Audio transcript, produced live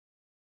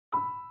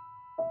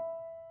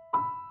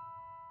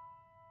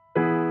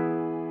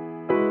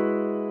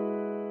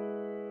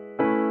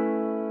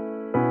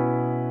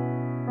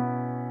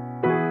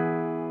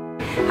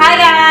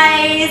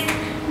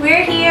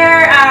we're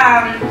here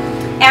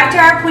after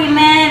our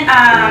appointment.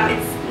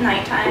 It's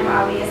nighttime,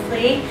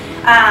 obviously.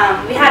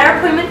 We had our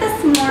appointment this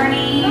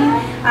morning.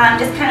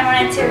 Just kind of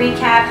wanted to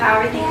recap how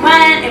everything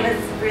went. It was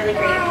a really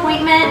great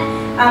appointment.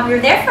 We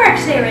were there for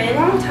actually a really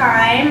long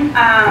time.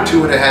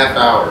 2.5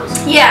 hours.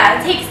 Yeah,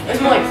 it takes.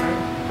 It's more like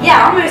 3.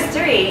 Yeah, almost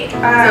 3. It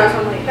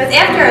was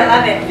after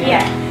 11.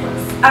 Yeah.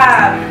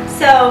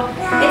 So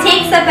it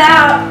takes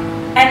about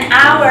an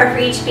hour for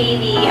each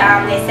baby,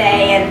 they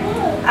say, and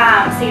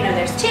so you know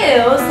there's 2.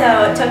 So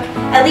it took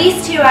at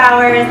least 2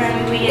 hours, and then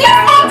we waited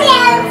out for the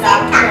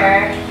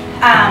doctor.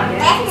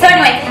 So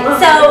anyway,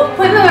 so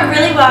appointment went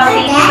really well.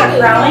 Babies are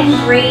growing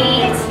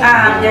great.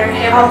 They're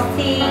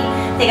healthy.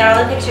 They got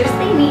all the pictures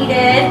they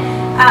needed.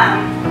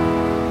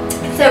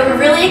 So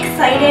we're really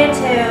excited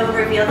to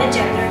reveal the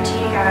gender to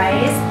you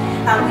guys.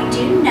 We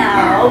do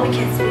know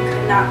because we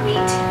could not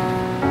wait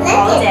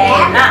all day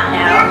and not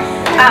know.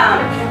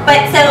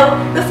 But so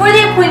before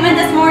the appointment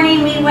this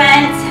morning, we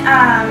went.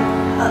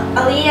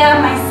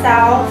 Aaliyah,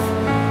 myself,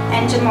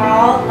 and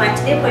Jamal went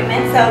to the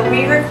appointment. So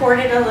we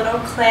recorded a little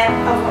clip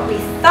of what we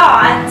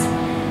thought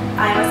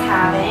I was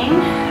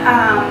having.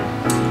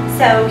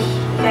 So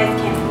you guys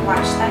can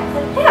watch that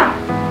clip now.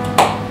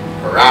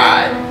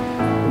 Alright.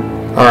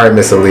 Alright,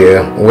 Miss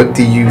Aaliyah, what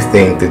do you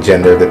think the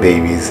gender of the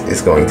babies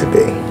is going to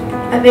be?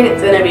 I think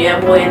it's going to be a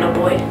boy and a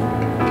boy.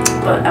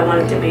 But I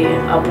want it to be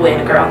a boy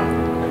and a girl.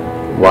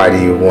 Why do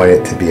you want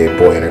it to be a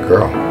boy and a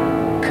girl?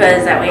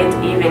 Because that way it's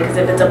even. Because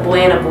if it's a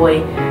boy and a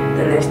boy,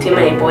 then there's too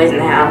many boys in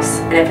the house.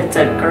 And if it's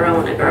a girl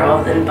and a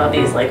girl, then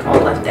Bubby's like all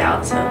left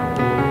out. So.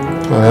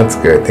 Well, that's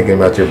good. Thinking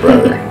about your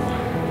brother.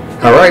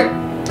 All right,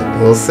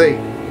 we'll see.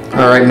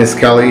 All right, Miss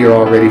Kelly, you're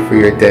all ready for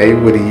your day.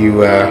 What do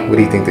you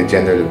think the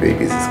gender of the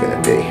babies is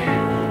going to be?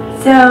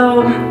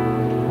 So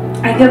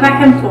I go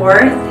back and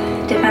forth.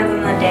 Depends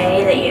on the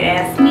day that you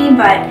ask me,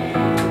 but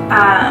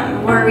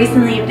more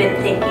recently I've been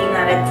thinking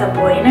that it's a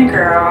boy and a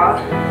girl.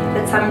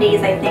 But some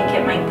days I think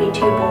it might be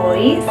 2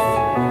 boys.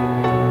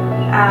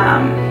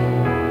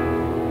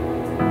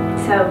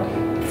 So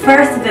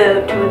first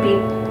vote would be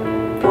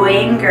boy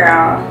and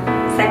girl.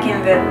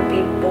 Second vote would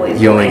be boy.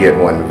 You only get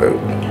 1 vote.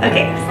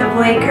 Okay, so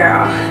boy,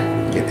 girl.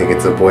 You think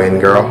it's a boy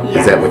and girl? Yes.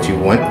 Is that what you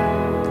want?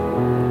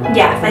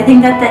 Yes, I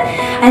think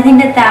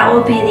that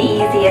will be the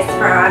easiest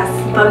for us.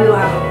 Bubby will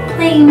have a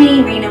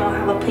playmate. Rena will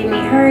have a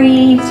playmate her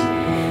age.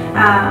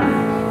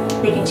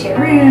 They can share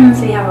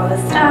rooms. We have all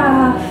this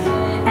stuff,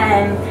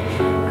 and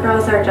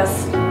girls are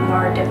just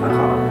more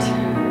difficult,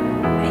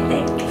 I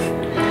think.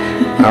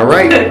 All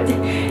right.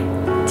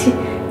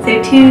 So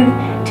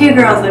two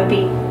girls would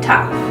be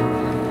tough.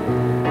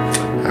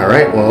 All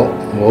right. Well,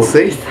 we'll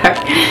see. Sorry.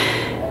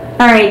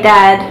 All right,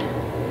 Dad.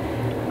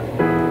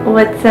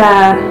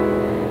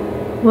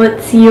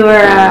 What's your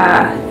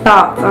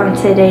thoughts on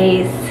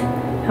today's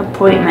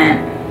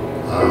appointment?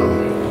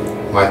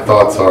 My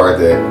thoughts are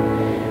that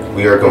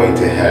we are going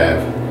to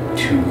have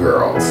 2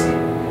 girls.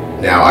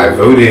 Now, I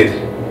voted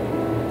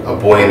a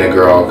boy and a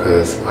girl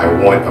because I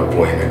want a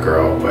boy and a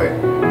girl, but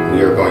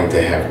we are going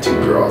to have 2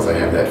 girls. I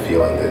have that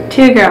feeling that...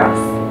 2 girls.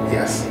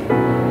 Yes.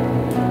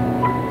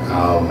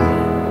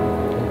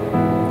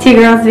 2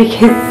 girls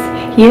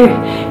because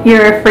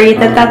you're afraid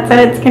that that's what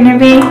it's going to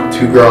be?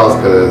 2 girls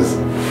because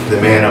the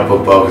man up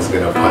above is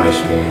going to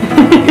punish me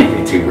and give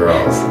me 2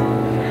 girls.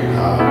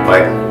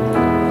 But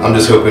I'm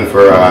just hoping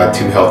for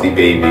 2 healthy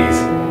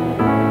babies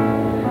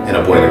and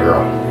a boy and a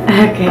girl.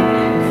 Okay.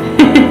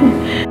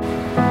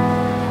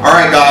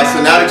 Alright guys,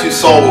 so now that you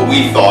saw what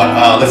we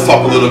thought, let's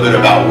talk a little bit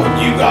about what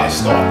you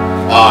guys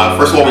thought.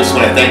 First of all, we just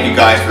want to thank you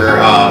guys for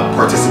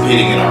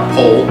participating in our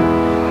poll.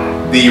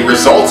 The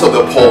results of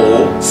the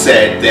poll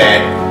said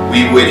that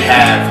we would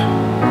have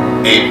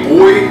a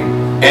boy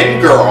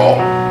and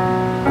girl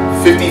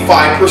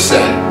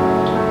 55%,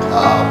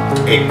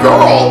 a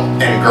girl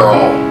and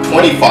girl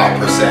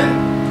 25%,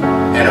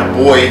 and a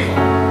boy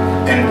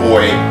and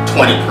boy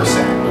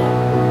 20%.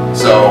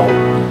 So,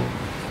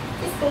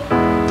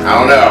 I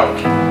don't know.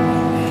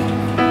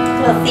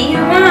 We'll see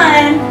who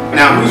won.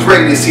 Now, who's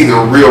ready to see the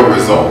real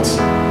results?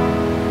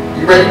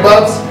 You ready,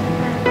 Bubs?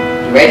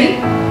 You ready?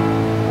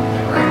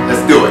 All right,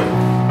 let's do it.